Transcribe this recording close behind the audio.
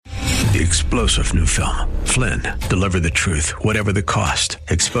The explosive new film, Flynn, deliver the truth, whatever the cost,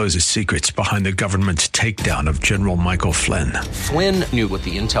 exposes secrets behind the government's takedown of General Michael Flynn. Flynn knew what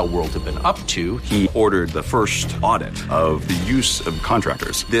the intel world had been up to. He ordered the first audit of the use of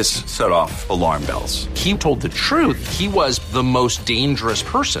contractors. This set off alarm bells. He told the truth. He was the most dangerous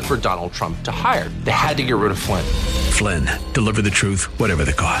person for Donald Trump to hire. They had to get rid of Flynn. Flynn, deliver the truth, whatever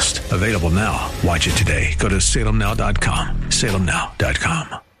the cost. Available now. Watch it today. Go to salemnow.com.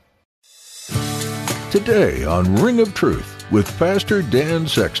 salemnow.com. Today on Ring of Truth with Pastor Dan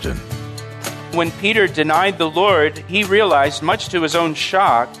Sexton. When Peter denied the Lord, he realized, much to his own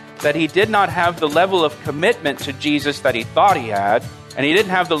shock, that he did not have the level of commitment to Jesus that he thought he had, and he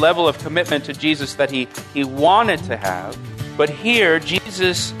didn't have the level of commitment to Jesus that he wanted to have. But here,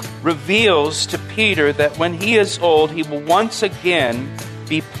 Jesus reveals to Peter that when he is old, he will once again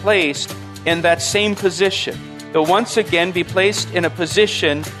be placed in that same position. He'll once again be placed in a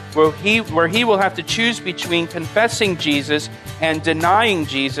position where he will have to choose between confessing Jesus and denying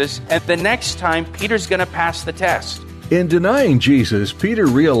Jesus. And the next time, Peter's going to pass the test. In denying Jesus, Peter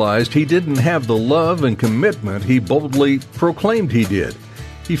realized he didn't have the love and commitment he boldly proclaimed he did.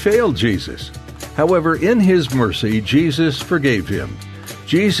 He failed Jesus. However, in his mercy, Jesus forgave him.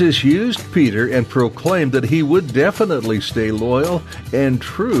 Jesus used Peter and proclaimed that he would definitely stay loyal and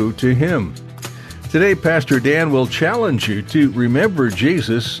true to him. Today, Pastor Dan will challenge you to remember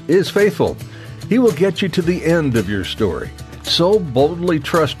Jesus is faithful. He will get you to the end of your story. So boldly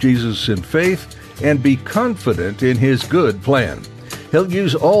trust Jesus in faith and be confident in his good plan. He'll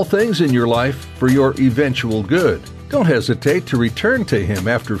use all things in your life for your eventual good. Don't hesitate to return to him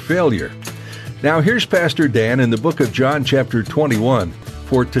after failure. Now here's Pastor Dan in the book of John chapter 21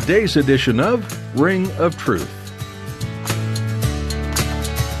 for today's edition of Ring of Truth.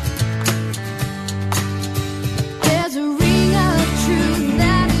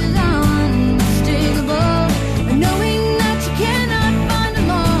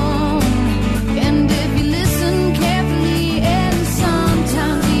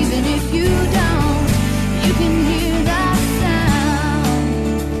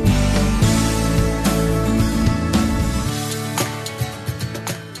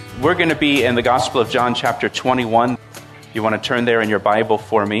 We're going to be in the Gospel of John chapter 21. If you want to turn there in your Bible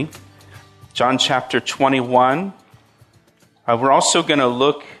for me. John chapter 21. We're also going to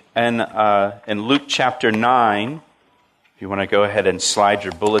look in Luke chapter 9. If you want to go ahead and slide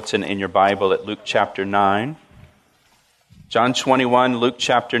your bulletin in your Bible at Luke chapter 9. John 21, Luke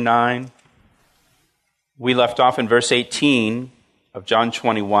chapter 9. We left off in verse 18 of John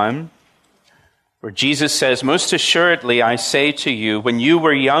 21. Where Jesus says, "Most assuredly I say to you, when you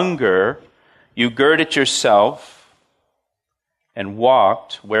were younger, you girded yourself and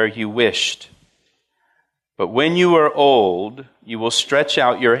walked where you wished. But when you are old, you will stretch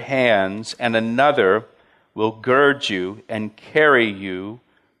out your hands, and another will gird you and carry you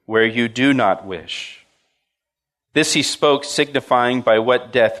where you do not wish." This he spoke, signifying by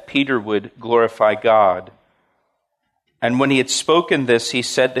what death Peter would glorify God. And when he had spoken this, he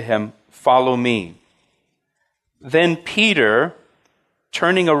said to him, "Follow me." Then Peter,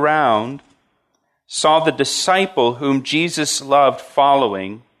 turning around, saw the disciple whom Jesus loved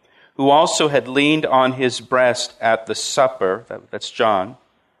following, who also had leaned on his breast at the supper, that's John,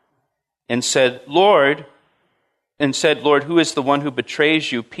 and said, Lord, who is the one who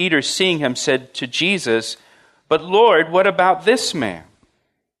betrays you? Peter, seeing him, said to Jesus, "But Lord, what about this man?"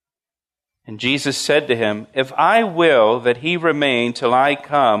 And Jesus said to him, "If I will that he remain till I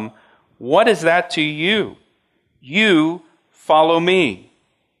come, what is that to you? You follow me."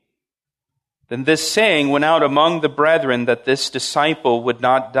 Then this saying went out among the brethren that this disciple would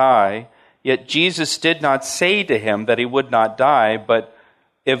not die. Yet Jesus did not say to him that he would not die, but,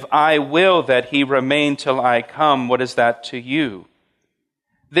 "If I will that he remain till I come, what is that to you?"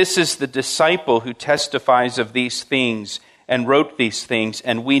 This is the disciple who testifies of these things and wrote these things,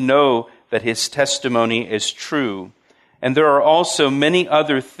 and we know that his testimony is true. And there are also many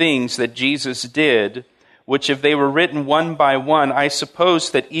other things that Jesus did, which if they were written one by one, I suppose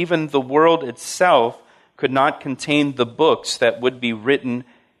that even the world itself could not contain the books that would be written.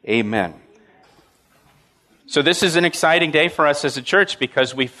 Amen. So this is an exciting day for us as a church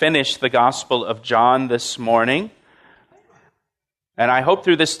because we finished the Gospel of John this morning. And I hope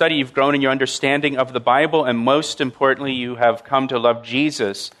through this study you've grown in your understanding of the Bible, and most importantly, you have come to love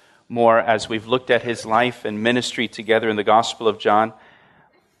Jesus more as we've looked at his life and ministry together in the Gospel of John.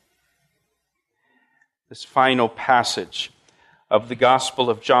 This final passage of the Gospel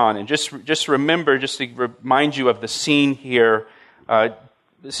of John. And just remember, just to remind you of the scene here,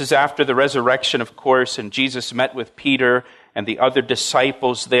 this is after the resurrection, of course, and Jesus met with Peter and the other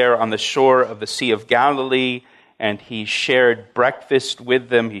disciples there on the shore of the Sea of Galilee, and he shared breakfast with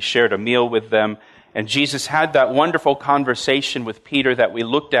them, he shared a meal with them, and Jesus had that wonderful conversation with Peter that we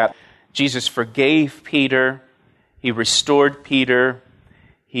looked at. Jesus forgave Peter, he restored Peter,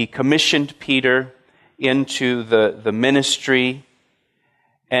 he commissioned Peter into the ministry.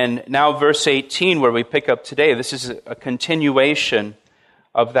 And now verse 18, where we pick up today, this is a continuation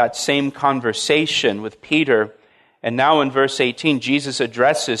of that same conversation with Peter. And now in verse 18, Jesus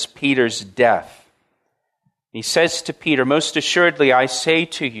addresses Peter's death. He says to Peter, "Most assuredly I say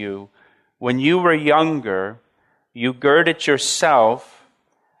to you, when you were younger, you girded yourself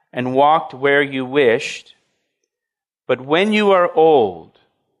and walked where you wished. But when you are old,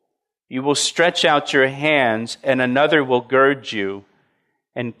 you will stretch out your hands, and another will gird you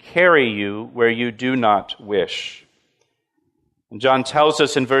and carry you where you do not wish." And John tells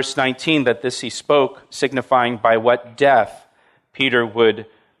us in verse 19 that this he spoke, signifying by what death Peter would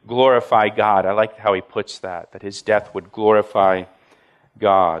glorify God. I like how he puts that his death would glorify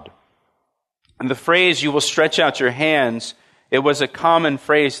God. And the phrase, "you will stretch out your hands," it was a common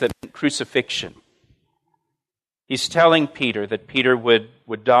phrase that meant crucifixion. He's telling Peter that Peter would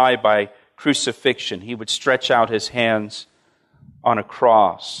die by crucifixion. He would stretch out his hands on a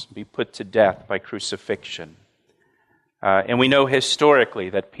cross, be put to death by crucifixion. And we know historically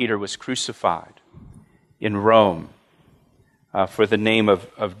that Peter was crucified in Rome for the name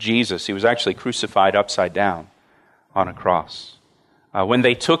of Jesus. He was actually crucified upside down on a cross. When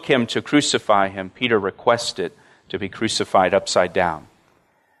they took him to crucify him, Peter requested to be crucified upside down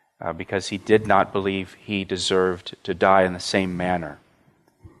because he did not believe he deserved to die in the same manner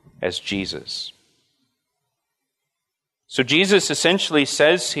as Jesus. So Jesus essentially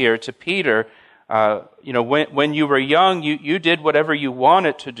says here to Peter, when you were young, you did whatever you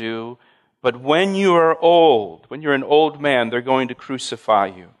wanted to do, but when you are old, when you're an old man, they're going to crucify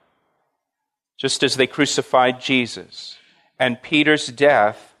you. Just as they crucified Jesus. And Peter's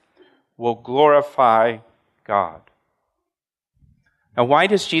death will glorify God. Now, why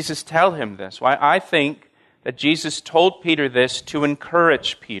does Jesus tell him this? Why I think that Jesus told Peter this to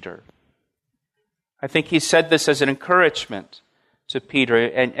encourage Peter. I think he said this as an encouragement to Peter.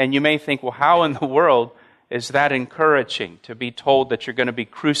 And you may think, well, how in the world is that encouraging, to be told that you're going to be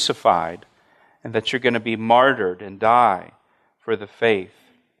crucified and that you're going to be martyred and die for the faith?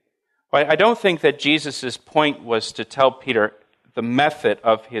 Well, I don't think that Jesus' point was to tell Peter the method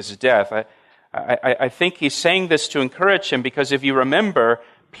of his death. I think he's saying this to encourage him because if you remember,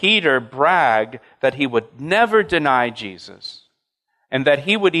 Peter bragged that he would never deny Jesus and that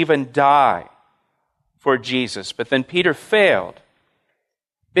he would even die for Jesus. But then Peter failed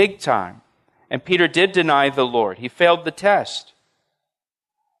big time. And Peter did deny the Lord. He failed the test.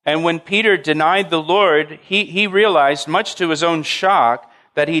 And when Peter denied the Lord, he realized, much to his own shock,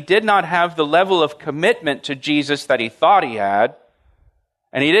 that he did not have the level of commitment to Jesus that he thought he had.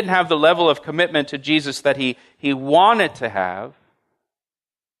 And he didn't have the level of commitment to Jesus that he wanted to have.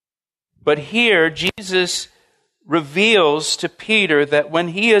 But here, Jesus reveals to Peter that when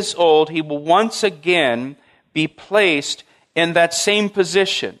he is old, he will once again be placed in that same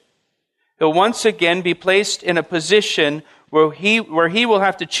position. He'll once again be placed in a position where he will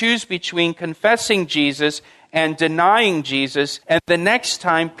have to choose between confessing Jesus and denying Jesus. And the next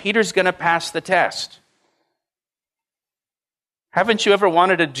time, Peter's going to pass the test. Haven't you ever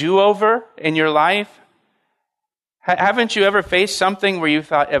wanted a do-over in your life? Haven't you ever faced something where you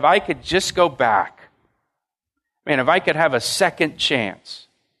thought, if I could just go back, man, if I could have a second chance,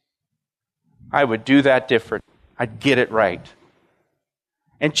 I would do that different. I'd get it right.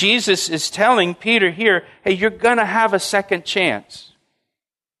 And Jesus is telling Peter here, hey, you're going to have a second chance.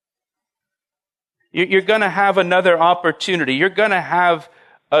 You're going to have another opportunity. You're going to have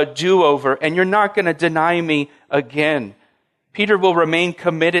a do-over, and you're not going to deny me again. Peter will remain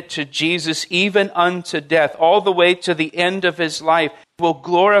committed to Jesus even unto death, all the way to the end of his life. He will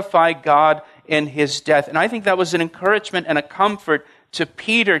glorify God in his death. And I think that was an encouragement and a comfort to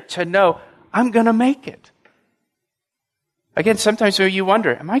Peter to know, I'm going to make it. Again, sometimes you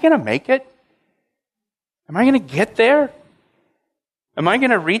wonder, am I going to make it? Am I going to get there? Am I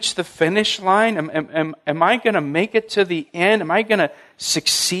going to reach the finish line? Am I going to make it to the end? Am I going to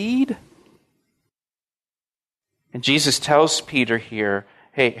succeed? And Jesus tells Peter here,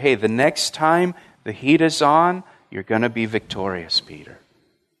 hey, the next time the heat is on, you're going to be victorious, Peter.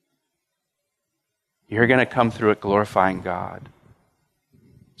 You're going to come through it glorifying God.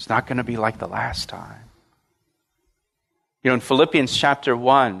 It's not going to be like the last time. In Philippians chapter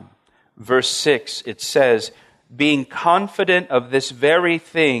 1, verse 6, it says, being confident of this very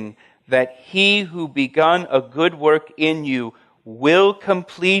thing, that he who begun a good work in you will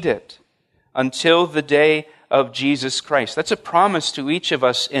complete it until the day of Jesus Christ. That's a promise to each of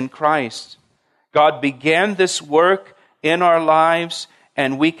us in Christ. God began this work in our lives,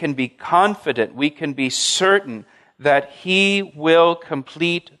 and we can be confident, we can be certain that he will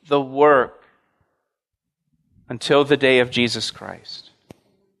complete the work until the day of Jesus Christ.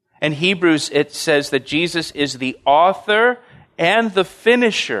 In Hebrews, it says that Jesus is the author and the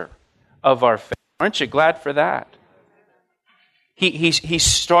finisher of our faith. Aren't you glad for that? He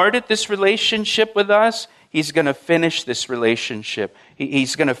started this relationship with us. He's going to finish this relationship.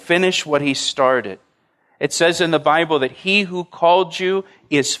 He's going to finish what he started. It says in the Bible that he who called you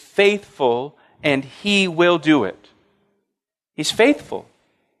is faithful, and he will do it. He's faithful,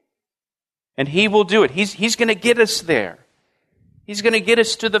 and he will do it. He's going to get us there. He's going to get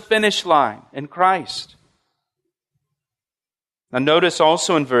us to the finish line in Christ. Now notice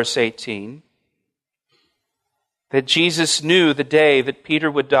also in verse 18 that Jesus knew the day that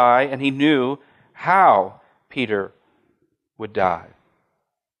Peter would die, and he knew how Peter would die.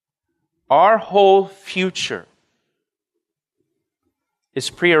 Our whole future is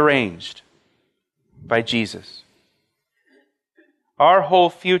prearranged by Jesus. Our whole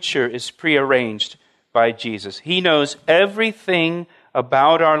future is prearranged by Jesus. He knows everything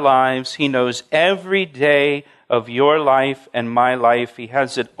about our lives. He knows every day of your life and my life. He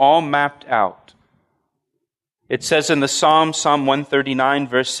has it all mapped out. It says in the Psalm 139,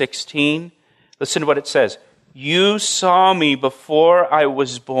 verse 16, listen to what it says. You saw me before I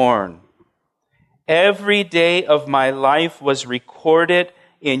was born. Every day of my life was recorded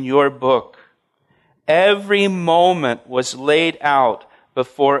in your book. Every moment was laid out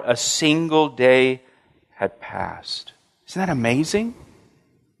before a single day had passed. Isn't that amazing?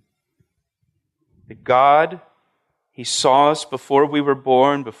 That God, he saw us before we were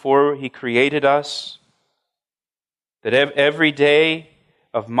born, before he created us. That every day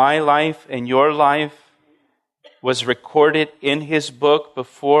of my life and your life was recorded in his book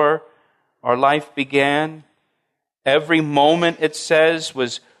before our life began. Every moment, it says,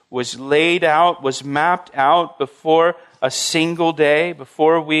 was laid out, was mapped out before a single day,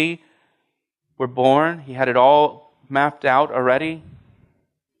 before we were born. He had it all mapped out already.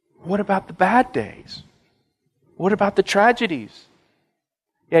 What about the bad days? What about the tragedies?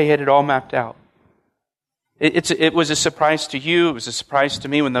 Yeah, he had it all mapped out. It was a surprise to you. It was a surprise to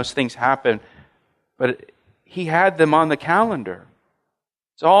me when those things happened. But he had them on the calendar.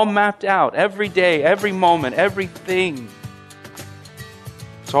 It's all mapped out. Every day, every moment, everything.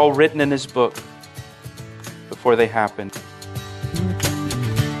 It's all written in his book before they happened.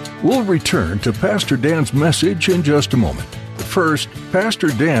 We'll return to Pastor Dan's message in just a moment. But first, Pastor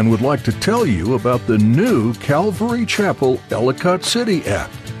Dan would like to tell you about the new Calvary Chapel Ellicott City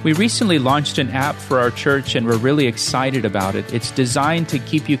app. We recently launched an app for our church, and we're really excited about it. It's designed to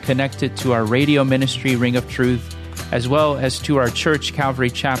keep you connected to our radio ministry, Ring of Truth, as well as to our church, Calvary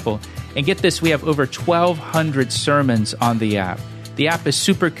Chapel. And get this, we have over 1,200 sermons on the app. The app is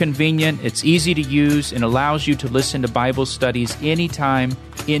super convenient, it's easy to use, and allows you to listen to Bible studies anytime,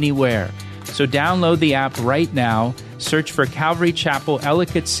 anywhere. So download the app right now, search for Calvary Chapel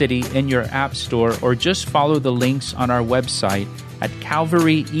Ellicott City in your app store, or just follow the links on our website at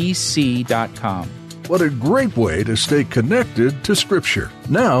calvaryec.com. What a great way to stay connected to Scripture.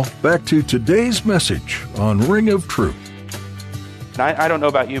 Now, back to today's message on Ring of Truth. I don't know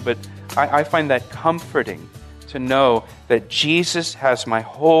about you, but I find that comforting to know that Jesus has my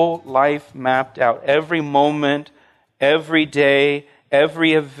whole life mapped out. Every moment, every day,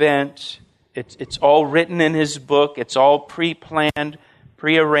 every event. It's all written in his book. It's all pre-planned,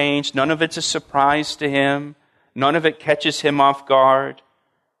 pre-arranged. None of it's a surprise to him. None of it catches him off guard.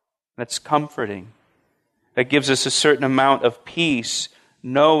 That's comforting. That gives us a certain amount of peace,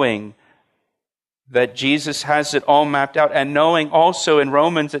 knowing that Jesus has it all mapped out, and knowing also in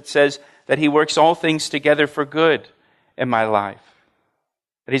Romans it says that he works all things together for good in my life.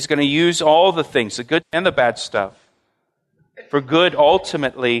 That he's going to use all the things, the good and the bad stuff, for good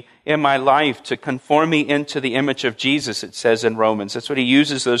ultimately in my life, to conform me into the image of Jesus, it says in Romans. That's what he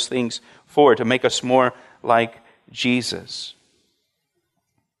uses those things for, to make us more like Jesus.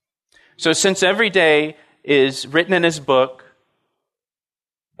 So since every day is written in his book,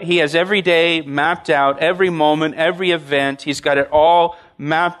 he has every day mapped out, every moment, every event. He's got it all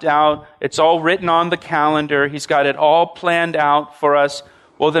mapped out. It's all written on the calendar. He's got it all planned out for us.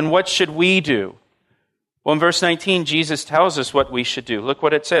 Well, then what should we do? Well, in verse 19, Jesus tells us what we should do. Look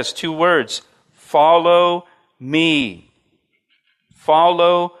what it says. 2 words. Follow me.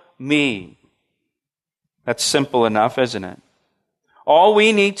 Follow me. That's simple enough, isn't it? All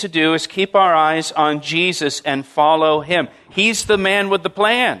we need to do is keep our eyes on Jesus and follow him. He's the man with the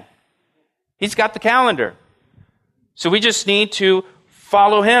plan. He's got the calendar. So we just need to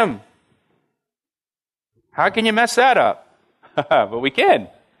follow him. How can you mess that up? But we can.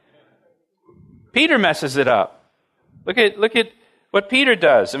 Peter messes it up. Look at what Peter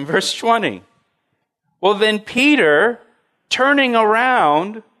does in verse 20. Well, then Peter, turning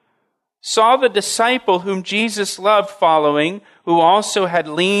around, saw the disciple whom Jesus loved following, who also had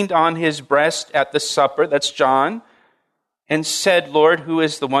leaned on his breast at the supper, that's John, and said, Lord, who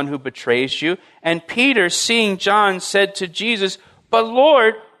is the one who betrays you? And Peter, seeing John, said to Jesus, but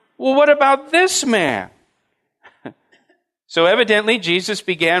Lord, well, what about this man? So evidently, Jesus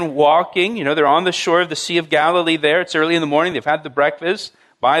began walking. You know, they're on the shore of the Sea of Galilee there. It's early in the morning. They've had the breakfast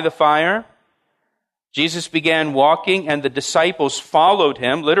by the fire. Jesus began walking, and the disciples followed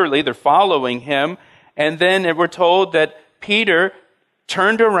him. Literally, they're following him. And then we're told that Peter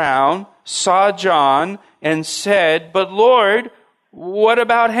turned around, saw John, and said, but Lord, what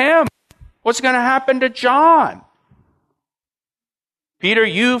about him? What's going to happen to John? Peter,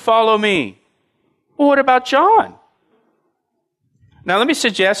 you follow me. Well, what about John? Now, let me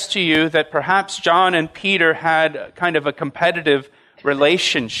suggest to you that perhaps John and Peter had kind of a competitive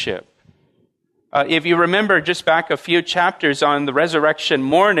relationship. If you remember just back a few chapters on the resurrection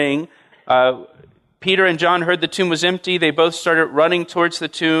morning, Peter and John heard the tomb was empty. They both started running towards the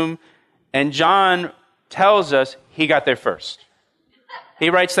tomb. And John tells us he got there first. He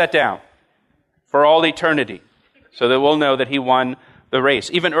writes that down for all eternity so that we'll know that he won the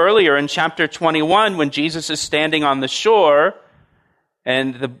race. Even earlier in chapter 21, when Jesus is standing on the shore,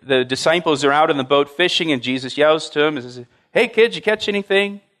 and the disciples are out in the boat fishing, and Jesus yells to them, and says, hey kids, you catch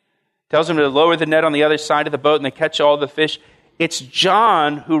anything? Tells them to lower the net on the other side of the boat, and they catch all the fish. It's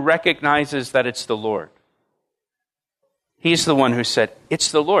John who recognizes that it's the Lord. He's the one who said,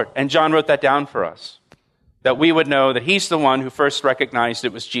 it's the Lord. And John wrote that down for us, that we would know that he's the one who first recognized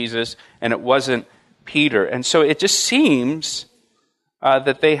it was Jesus, and it wasn't Peter. And so it just seems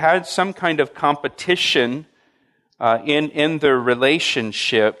that they had some kind of competition in their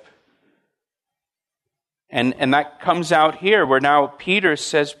relationship. And that comes out here where now Peter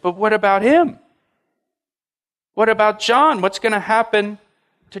says, but what about him? What about John? What's going to happen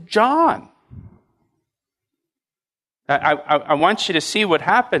to John? I want you to see what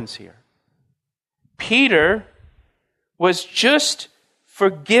happens here. Peter was just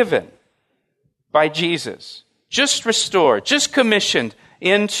forgiven by Jesus, just restored, just commissioned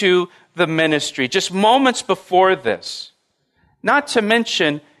into the ministry, just moments before this. Not to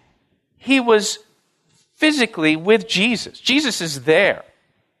mention, he was physically with Jesus. Jesus is there,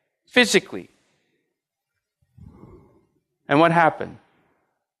 physically. And what happened?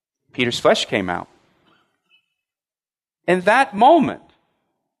 Peter's flesh came out. In that moment,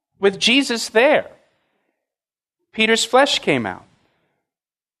 with Jesus there, Peter's flesh came out.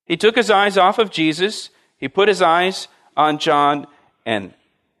 He took his eyes off of Jesus, he put his eyes on John, and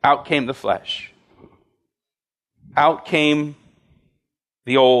out came the flesh. Out came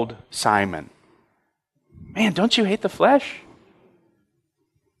the old Simon. Man, don't you hate the flesh?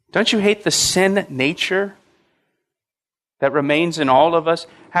 Don't you hate the sin nature that remains in all of us?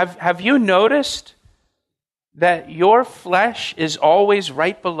 Have you noticed that your flesh is always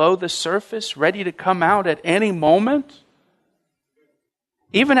right below the surface, ready to come out at any moment?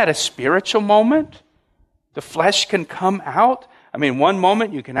 Even at a spiritual moment, the flesh can come out. I mean, one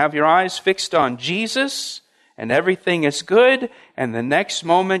moment you can have your eyes fixed on Jesus and everything is good, and the next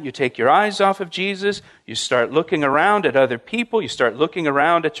moment you take your eyes off of Jesus, you start looking around at other people, you start looking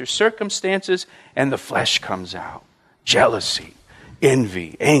around at your circumstances, and the flesh comes out. Jealousy,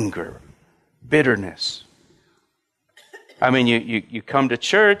 envy, anger, bitterness. I mean, you come to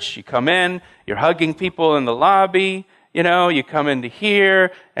church, you come in, you're hugging people in the lobby, you come into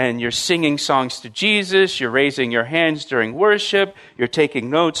here and you're singing songs to Jesus, you're raising your hands during worship, you're taking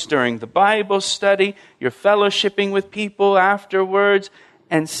notes during the Bible study, you're fellowshipping with people afterwards,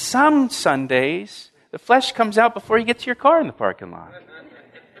 and some Sundays, the flesh comes out before you get to your car in the parking lot.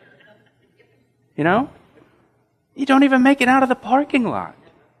 You don't even make it out of the parking lot.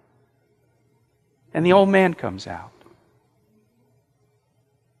 And the old man comes out.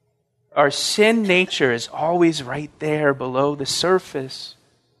 Our sin nature is always right there below the surface,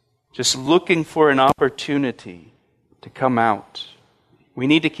 just looking for an opportunity to come out. We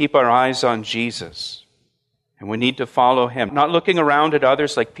need to keep our eyes on Jesus, and we need to follow him. Not looking around at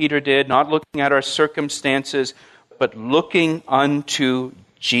others like Peter did, not looking at our circumstances, but looking unto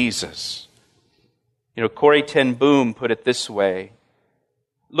Jesus. Corrie ten Boom put it this way: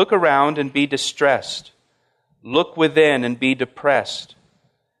 look around and be distressed. Look within and be depressed.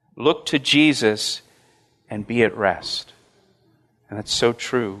 Look to Jesus and be at rest. And that's so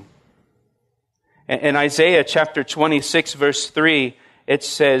true. In Isaiah chapter 26, verse 3, it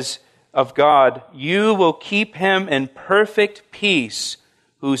says of God, "You will keep him in perfect peace,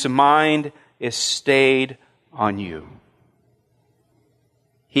 whose mind is stayed on you."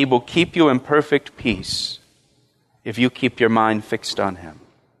 He will keep you in perfect peace if you keep your mind fixed on him.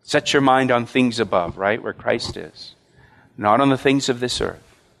 Set your mind on things above, right, where Christ is, not on the things of this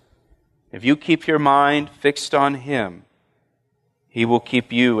earth. If you keep your mind fixed on him, he will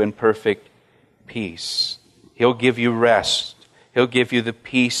keep you in perfect peace. He'll give you rest. He'll give you the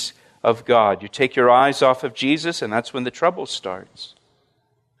peace of God. You take your eyes off of Jesus, and that's when the trouble starts.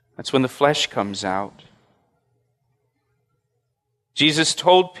 That's when the flesh comes out. Jesus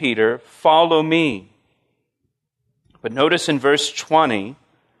told Peter, "Follow me." But notice in verse 20,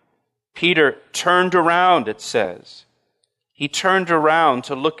 Peter turned around, it says. He turned around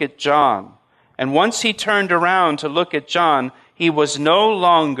to look at John. And once he turned around to look at John, he was no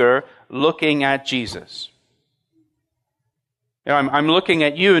longer looking at Jesus. You know, I'm looking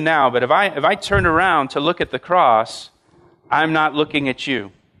at you now, but if I turn around to look at the cross, I'm not looking at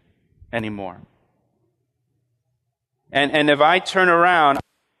you anymore. And if I turn around,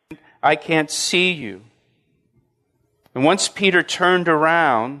 I can't see you. And once Peter turned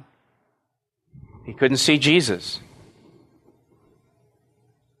around, he couldn't see Jesus.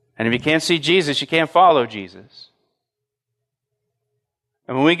 And if you can't see Jesus, you can't follow Jesus.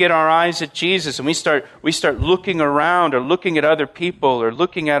 And when we get our eyes at Jesus and we start looking around or looking at other people or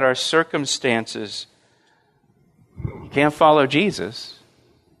looking at our circumstances, you can't follow Jesus.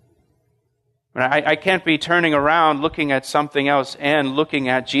 I can't be turning around looking at something else and looking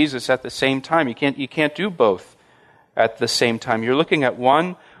at Jesus at the same time. You can't do both at the same time. You're looking at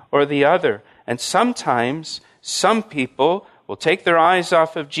one or the other. And sometimes some people will take their eyes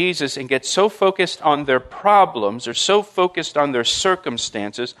off of Jesus and get so focused on their problems or so focused on their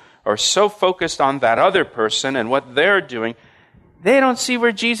circumstances or so focused on that other person and what they're doing, they don't see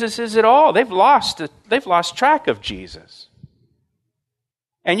where Jesus is at all. They've lost track of Jesus.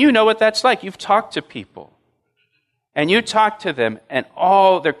 And you know what that's like. You've talked to people. And you talk to them and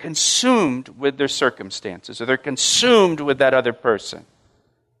they're consumed with their circumstances or they're consumed with that other person.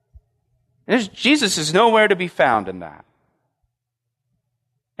 And Jesus is nowhere to be found in that.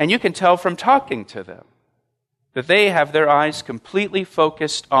 And you can tell from talking to them that they have their eyes completely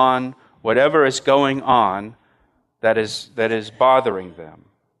focused on whatever is going on that is bothering them.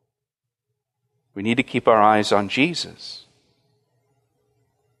 We need to keep our eyes on Jesus.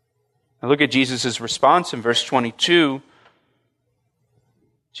 Now look at Jesus' response in verse 22.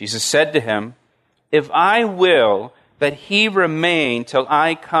 Jesus said to him, "If I will that he remain till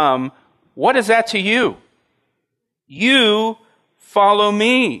I come, what is that to you? You follow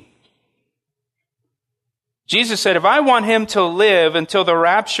me." Jesus said, if I want him to live until the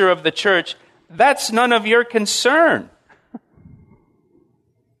rapture of the church, that's none of your concern.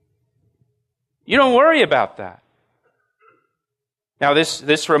 You don't worry about that. Now,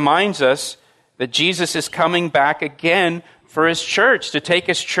 this reminds us that Jesus is coming back again for his church, to take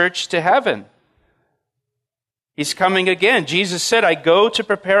his church to heaven. He's coming again. Jesus said, I go to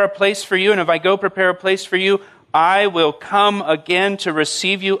prepare a place for you, and if I go prepare a place for you, I will come again to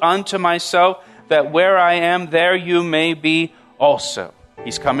receive you unto myself, that where I am, there you may be also.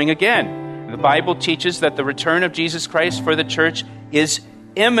 He's coming again. The Bible teaches that the return of Jesus Christ for the church is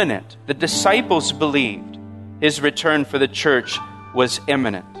imminent. The disciples believed his return for the church was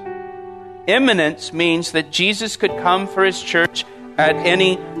imminent. Imminence means that Jesus could come for his church at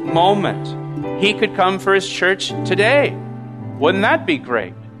any moment. He could come for his church today. Wouldn't that be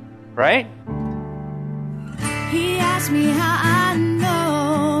great? Right? He asked me how I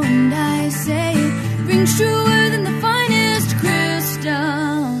know, and I say it rings truer than the finest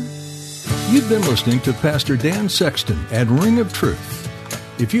crystal. You've been listening to Pastor Dan Sexton at Ring of Truth.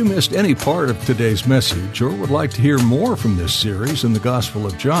 If you missed any part of today's message or would like to hear more from this series in the Gospel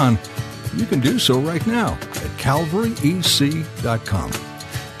of John, you can do so right now at calvaryec.com.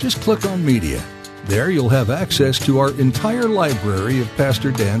 Just click on Media. There you'll have access to our entire library of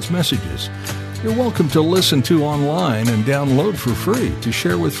Pastor Dan's messages. You're welcome to listen to online and download for free to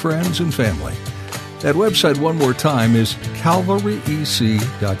share with friends and family. That website, one more time, is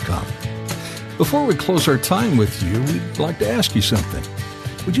calvaryec.com. Before we close our time with you, we'd like to ask you something.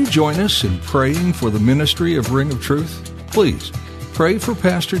 Would you join us in praying for the ministry of Ring of Truth? Please, pray for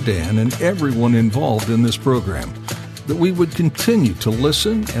Pastor Dan and everyone involved in this program, that we would continue to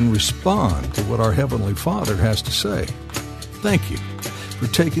listen and respond to what our Heavenly Father has to say. Thank you for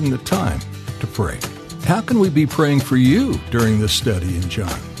taking the time to pray. How can we be praying for you during this study in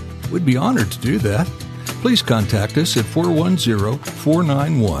John? We'd be honored to do that. Please contact us at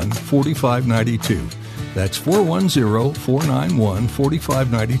 410-491-4592. That's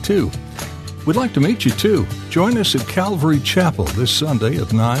 410-491-4592. We'd like to meet you, too. Join us at Calvary Chapel this Sunday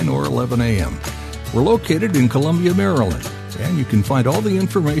at 9 or 11 a.m. We're located in Columbia, Maryland, and you can find all the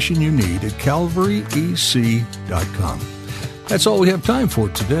information you need at calvaryec.com. That's all we have time for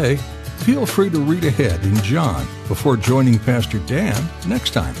today. Feel free to read ahead in John before joining Pastor Dan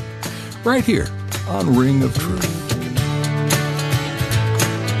next time, right here on Ring of Truth.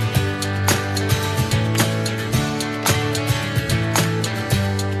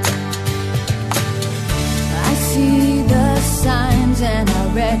 And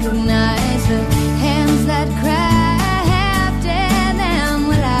I recognize the hands that crafted them.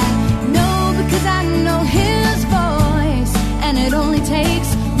 Well, I know because I know His voice, and it only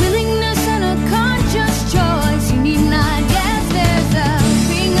takes willingness and a conscious choice. You need not guess, there's a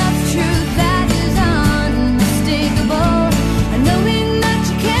ring of truth that is unmistakable, knowing that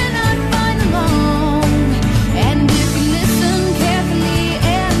you cannot find alone. And if you listen carefully,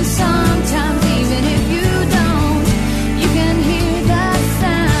 and sometimes even if you don't, you can hear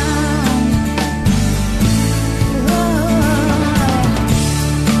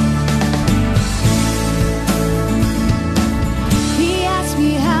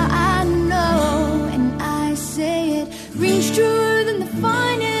Rings true